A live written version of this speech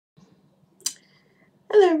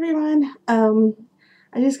Hello everyone.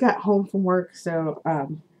 I just got home from work, so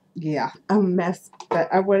yeah, I'm a mess.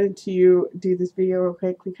 But I wanted to do this video real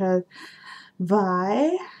quick because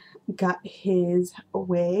Vi got his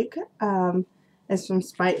wig. It's from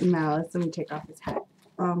Spite and Malice. Let me take off his hat.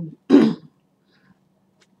 Um,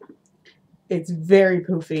 it's very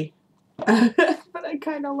poofy, but I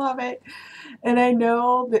kind of love it. And I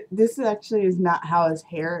know that this actually is not how his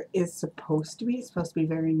hair is supposed to be. It's supposed to be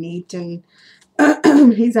very neat and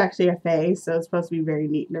he's actually a fae, so it's supposed to be very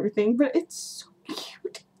neat and everything, but it's so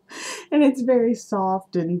cute. And it's very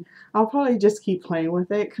soft, and I'll probably just keep playing with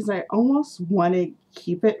it because I almost want to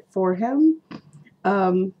keep it for him.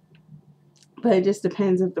 But it just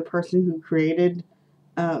depends if the person who created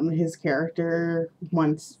his character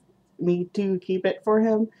wants me to keep it for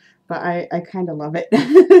him. But I kind of love it.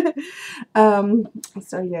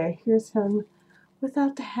 So yeah, here's him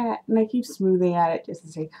without the hat, and I keep smoothing at it just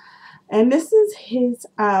to see. And this is his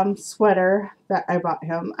sweater that I bought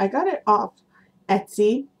him. I got it off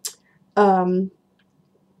Etsy. And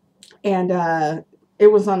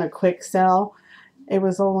it was on a quick sale. It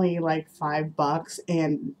was only like $5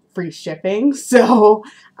 and free shipping. So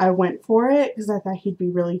I went for it because I thought he'd be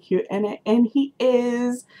really cute in it. And he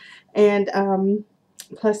is. And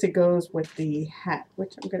plus it goes with the hat,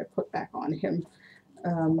 which I'm going to put back on him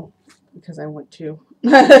because I want to.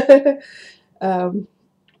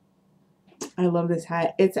 I love this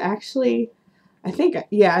hat. It's actually, I think,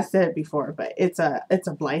 yeah, I said it before, but it's a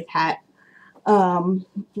Blythe hat.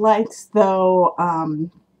 Blythes, though,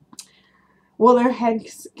 well, their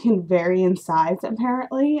heads can vary in size,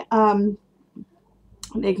 apparently.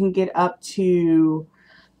 They can get up to,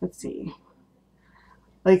 let's see,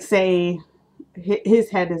 like, say, his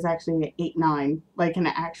head is actually an 8'9", like an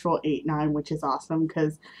actual 8'9", which is awesome,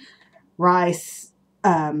 because Rice,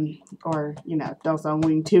 or, you know, Delta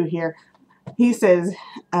Wing 2 here, he says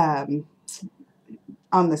on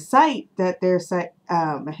the site that their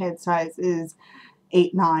head size is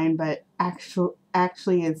 8'9", but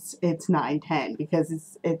actually it's 9'10",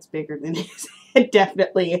 because it's bigger than his head,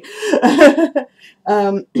 definitely. But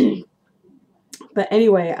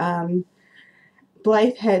anyway,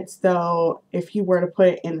 Blythe heads, though, if you were to put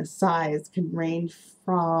it in a size, can range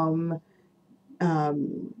from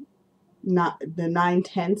not the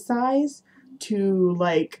 9'10" size to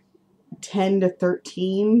like 10 to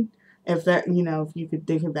 13, if that, you know, if you could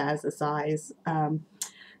think of that as a size.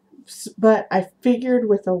 But I figured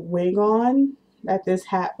with a wig on that this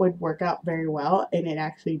hat would work out very well, and it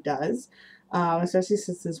actually does, especially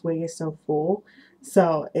since this wig is so full.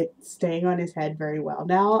 So it's staying on his head very well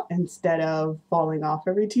now, instead of falling off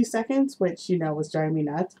every 2 seconds, which, you know, was driving me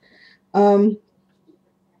nuts.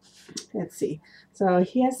 Let's see. So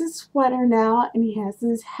he has his sweater now, and he has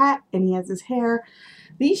his hat, and he has his hair.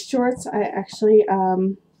 These shorts I actually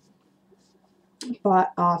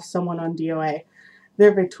bought off someone on DOA.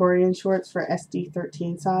 They're Victorian shorts for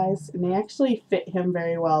SD13 size, and they actually fit him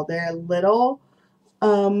very well. They're a little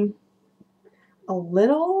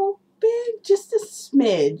big, just a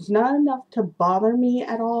smidge, not enough to bother me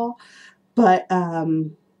at all, but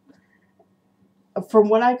from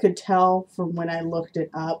what I could tell from when I looked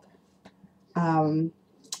it up,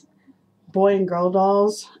 boy and girl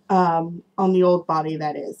dolls, on the old body,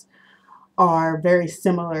 that is, are very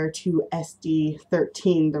similar to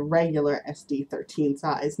SD13, the regular SD13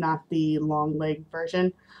 size, not the long leg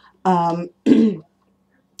version. So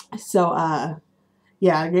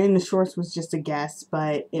yeah, getting the shorts was just a guess,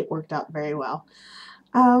 but it worked out very well.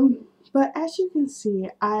 But as you can see,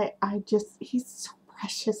 he's so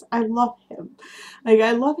precious. I love him. Like,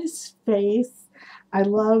 I love his face. I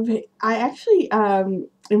actually am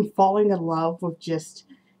falling in love with just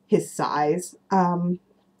his size.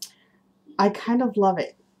 I kind of love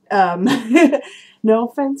it. No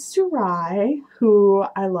offense to Rye, who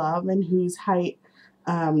I love and whose height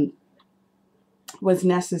was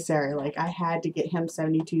necessary. Like, I had to get him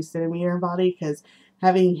 72 centimeter body, because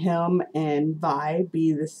having him and Vi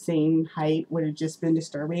be the same height would have just been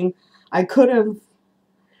disturbing. I could have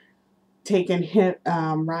taken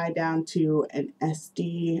Rye down to an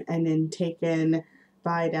SD and then taken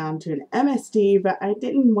Vi down to an MSD, but I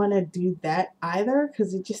didn't want to do that either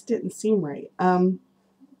because it just didn't seem right.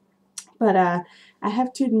 But I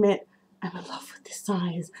have to admit, I'm in love with this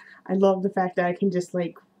size. I love the fact that I can just,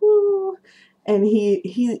 like, woo, and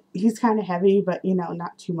he's kind of heavy, but, you know,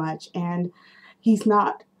 not too much, and he's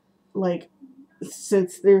not, like,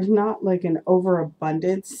 since there's not like an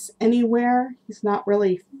overabundance anywhere, he's not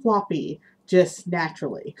really floppy, just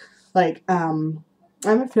naturally. Like, I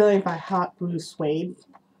have a feeling if I hot glue suede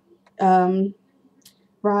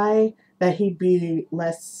Rye, that he'd be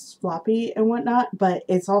less floppy and whatnot, but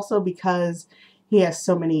it's also because he has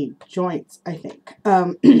so many joints, I think.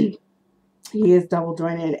 He is double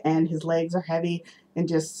jointed and his legs are heavy and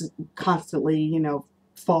just constantly, you know,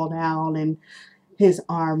 fall down, and his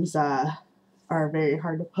arms are very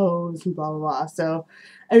hard to pose and blah blah blah. So,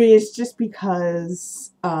 I mean, it's just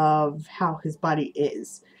because of how his body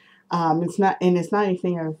is. It's not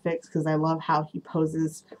anything I would fix because I love how he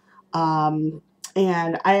poses.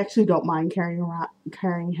 And I actually don't mind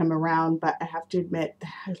carrying him around, but I have to admit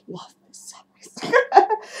that I love this size.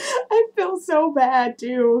 I feel so bad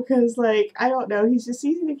too because, like, I don't know, he's just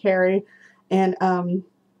easy to carry, and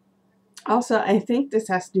also I think this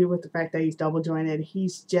has to do with the fact that he's double jointed.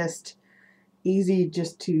 He's just easy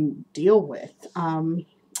just to deal with.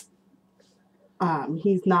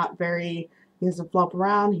 He's not very. He doesn't flop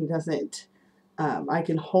around. He doesn't. I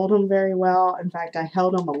can hold him very well. In fact, I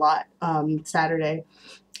held him a lot Saturday.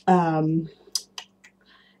 And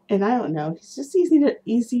I don't know. He's just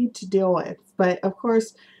easy to deal with. But of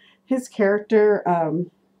course, his character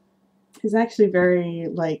is actually very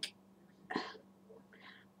like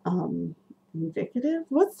indicative.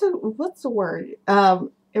 What's the word?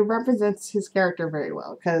 It represents his character very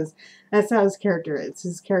well because that's how his character is.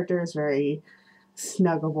 His character is very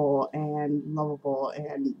snuggable and lovable,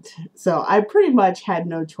 and so I pretty much had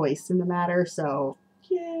no choice in the matter. So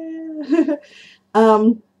yeah.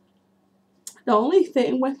 The only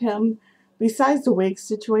thing with him, besides the wig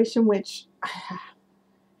situation, which I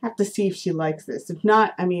have to see if she likes this. If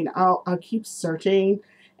not, I mean, I'll keep searching.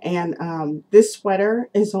 And this sweater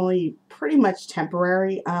is only pretty much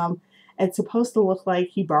temporary. It's supposed to look like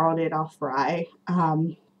he borrowed it off Rye,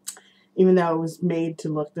 even though it was made to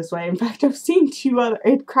look this way. In fact, I've seen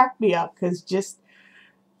it cracked me up because just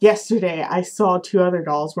yesterday I saw 2 other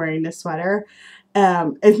dolls wearing this sweater.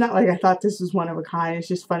 It's not like I thought this was one of a kind. It's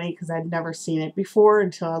just funny because I'd never seen it before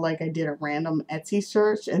until I did a random Etsy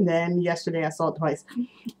search, and then yesterday I saw it twice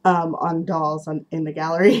on dolls in the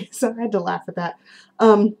gallery, so I had to laugh at that.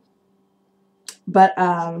 But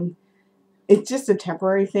it's just a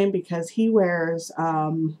temporary thing because he wears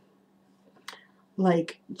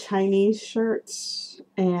like Chinese shirts,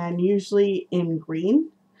 and usually in green.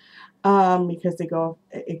 Because it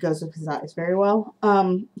goes with his eyes very well.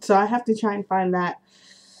 So I have to try and find that.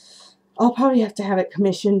 I'll probably have to have it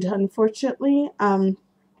commissioned, unfortunately.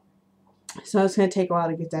 So it's going to take a while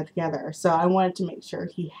to get that together. So I wanted to make sure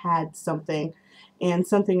he had something, and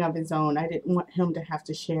something of his own. I didn't want him to have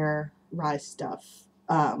to share Rye's stuff,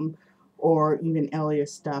 or even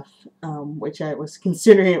Elia's stuff, which I was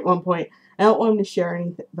considering at one point. I don't want him to share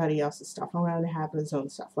anybody else's stuff. I want him to have his own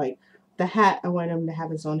stuff. Like the hat, I want him to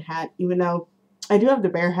have his own hat, even though I do have the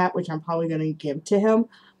bear hat, which I'm probably going to give to him.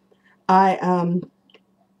 I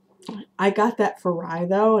got that for Rye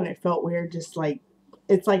though, and it felt weird, just like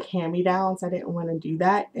it's like hand-me-downs. I didn't want to do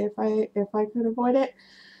that if I could avoid it.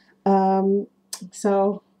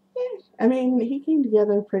 So yeah, I mean, he came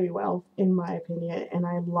together pretty well in my opinion, and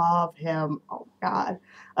I love him. Oh God,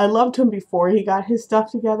 I loved him before he got his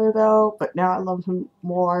stuff together though, but now I love him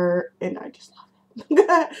more, and I just love him.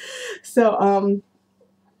 So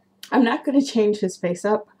I'm not going to change his face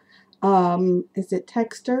up. Is it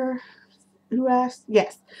Texter who asked?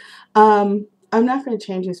 Yes. I'm not going to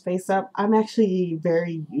change his face up. I'm actually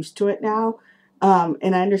very used to it now.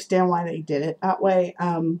 And I understand why they did it that way.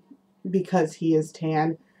 Because he is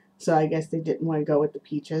tan. So I guess they didn't want to go with the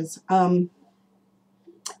peaches.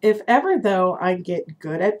 If ever, though, I get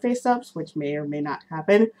good at face ups, which may or may not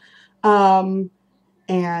happen, and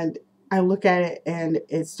I look at it and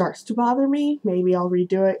it starts to bother me, maybe I'll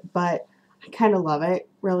redo it, but I kind of love it.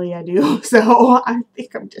 Really, I do. So I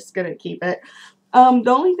think I'm just going to keep it. The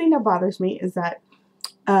only thing that bothers me is that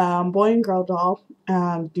boy and girl doll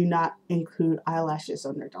do not include eyelashes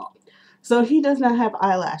on their doll. So he does not have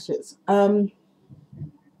eyelashes.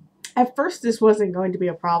 At first this wasn't going to be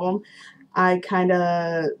a problem. I kind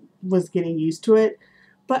of was getting used to it.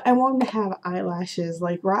 But I want him to have eyelashes.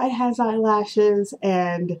 Like Rye has eyelashes,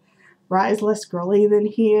 and Rye's less girly than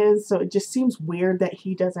he is. So it just seems weird that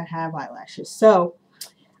he doesn't have eyelashes. So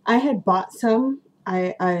I had bought some.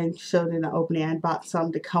 I showed in the opening, I had bought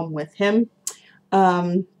some to come with him.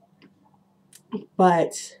 But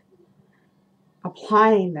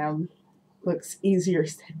applying them looks easier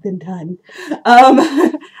said than done.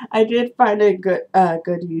 I did find a good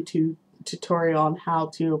YouTube tutorial on how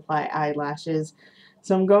to apply eyelashes.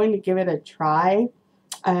 So I'm going to give it a try.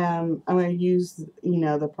 I'm going to use,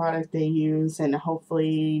 the product they use, and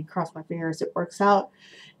hopefully cross my fingers it works out.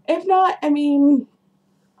 If not, I mean,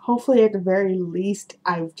 hopefully at the very least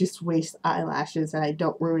I just waste eyelashes and I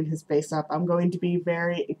don't ruin his face up. I'm going to be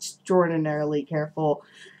very extraordinarily careful.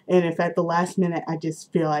 And if at the last minute I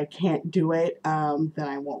just feel I can't do it, then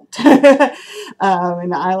I won't.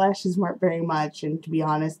 And the eyelashes weren't very much, and to be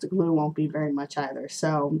honest, the glue won't be very much either.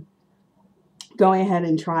 So going ahead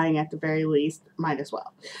and trying at the very least, might as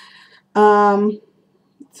well.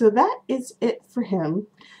 So that is it for him.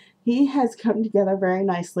 He has come together very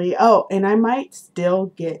nicely. Oh, and I might still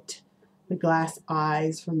get the glass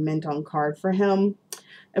eyes from Mint on card for him.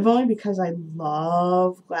 If only because I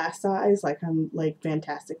love glass eyes. Like, I'm like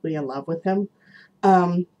fantastically in love with him.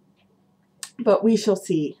 But we shall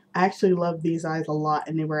see. I actually love these eyes a lot,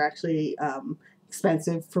 and they were actually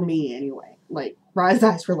expensive for me anyway. Like, Rise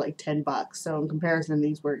eyes were like $10, so in comparison,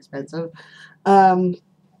 these were expensive. I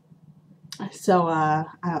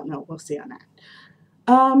don't know. We'll see on that.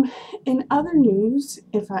 In other news,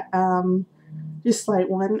 if I, just slight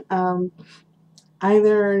one,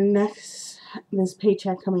 either this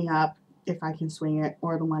paycheck coming up, if I can swing it,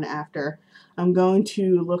 or the one after, I'm going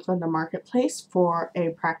to look on the marketplace for a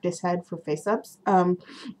practice head for face-ups. I'm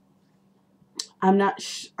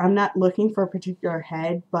not looking for a particular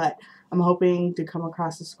head, but I'm hoping to come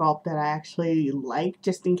across a sculpt that I actually like,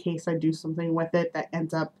 just in case I do something with it that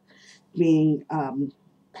ends up being,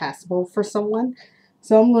 passable for someone.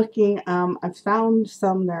 So I'm looking, I've found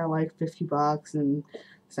some that are like $50 and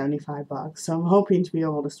 $75. So I'm hoping to be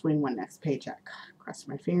able to swing one next paycheck. Cross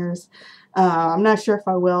my fingers. I'm not sure if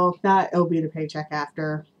I will. If not, it'll be the paycheck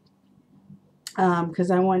after. Because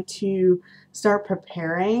I want to start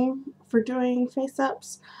preparing for doing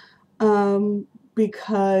face-ups.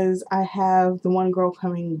 Because I have the one girl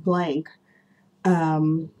coming blank.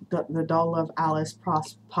 The Doll of Alice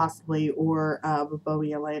possibly, or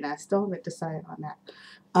Bobby Elena. I still haven't decided on that.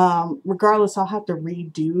 Regardless, I'll have to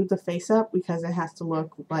redo the face up because it has to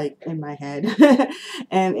look like in my head.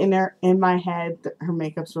 And in my head, her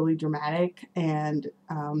makeup's really dramatic, and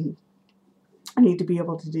I need to be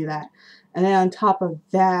able to do that. And then on top of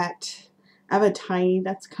that, I have a tiny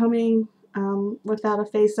that's coming without a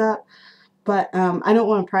face up. But I don't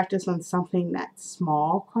want to practice on something that's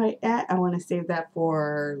small quite yet. I want to save that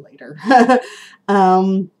for later. I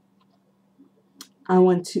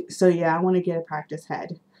want to get a practice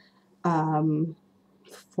head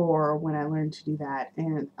for when I learn to do that.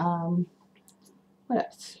 And what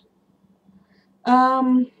else?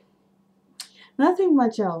 Nothing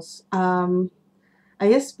much else. I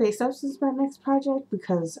guess Space Ups is my next project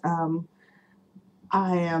because I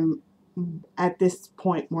am at this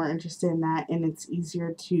point more interested in that, and it's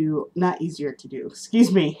not easier to do,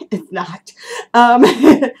 excuse me, it's not,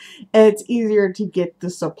 it's easier to get the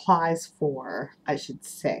supplies for, I should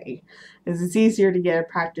say, is it's easier to get a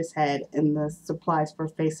practice head and the supplies for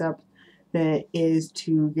face up than it is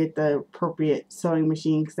to get the appropriate sewing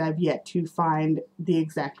machine, because I've yet to find the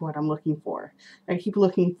exact one I'm looking for. I keep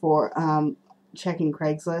looking for, checking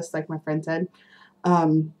Craigslist, like my friend said,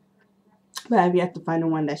 but I've yet to find the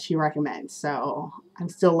one that she recommends, so I'm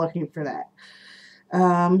still looking for that.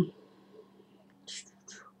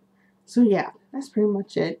 So yeah, that's pretty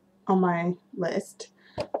much it on my list.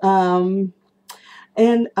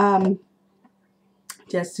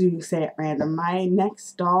 Just to say at random, my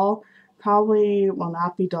next doll probably will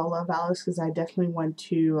not be Doll of Alice, because I definitely want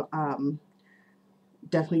to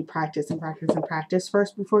definitely practice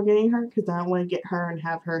first before getting her, because I don't want to get her and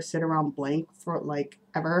have her sit around blank for like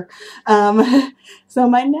ever. So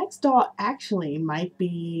my next doll actually might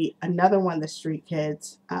be another one of the Street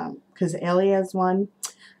Kids, because Ailey has one,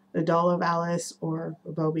 the Doll of Alice, or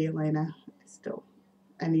Bobby Elena.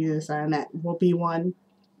 I need to decide on that. Will be one.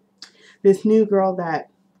 This new girl that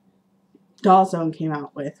Doll Zone came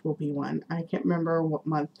out with will be one. I can't remember what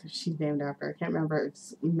month she's named after. I can't remember if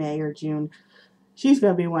it's May or June. She's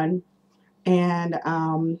going to be one. And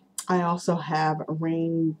I also have a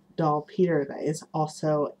Rain Doll Peter that is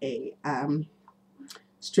also a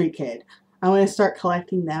Street Kid. I want to start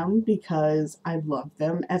collecting them because I love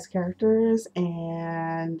them as characters,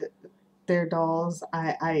 and their dolls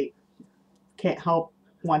I can't help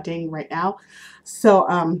wanting right now.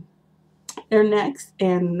 So they're next,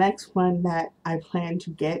 and the next one that I plan to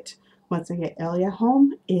get once I get Elia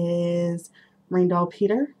home is Rain Doll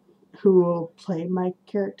Peter, who will play my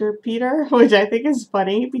character Peter, which I think is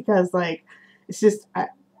funny because, like, it's just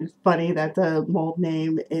it's funny that the mold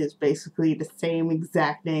name is basically the same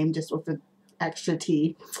exact name, just with an extra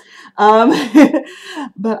T.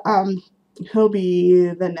 But he'll be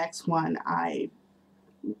the next one I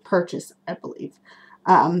purchase, I believe.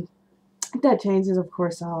 If that changes, of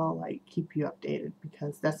course, I'll like keep you updated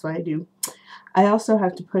because that's what I do. I also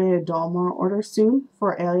have to put in a Dolmore order soon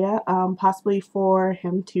for Elia, possibly for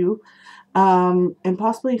him too. And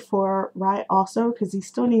possibly for Rye also, because he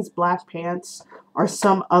still needs black pants or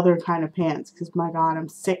some other kind of pants, because my god, I'm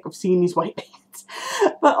sick of seeing these white pants.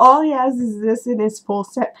 But all he has is this in his full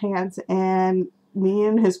set pants, and me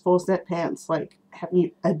and his full set pants, like,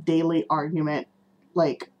 having a daily argument,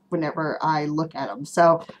 like, whenever I look at him.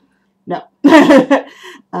 So, no.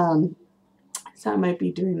 So I might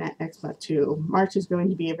be doing that next month too. March is going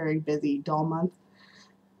to be a very busy doll month.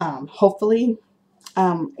 Hopefully.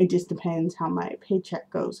 It just depends how my paycheck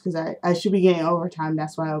goes, because I should be getting overtime.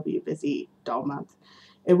 That's why it'll be a busy doll month.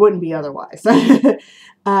 It wouldn't be otherwise. So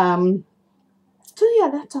yeah,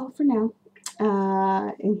 that's all for now.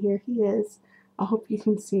 And here he is. I hope you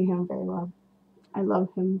can see him very well. I love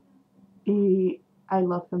him. I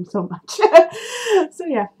love him so much. So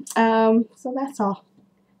yeah. So that's all.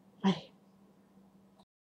 Bye.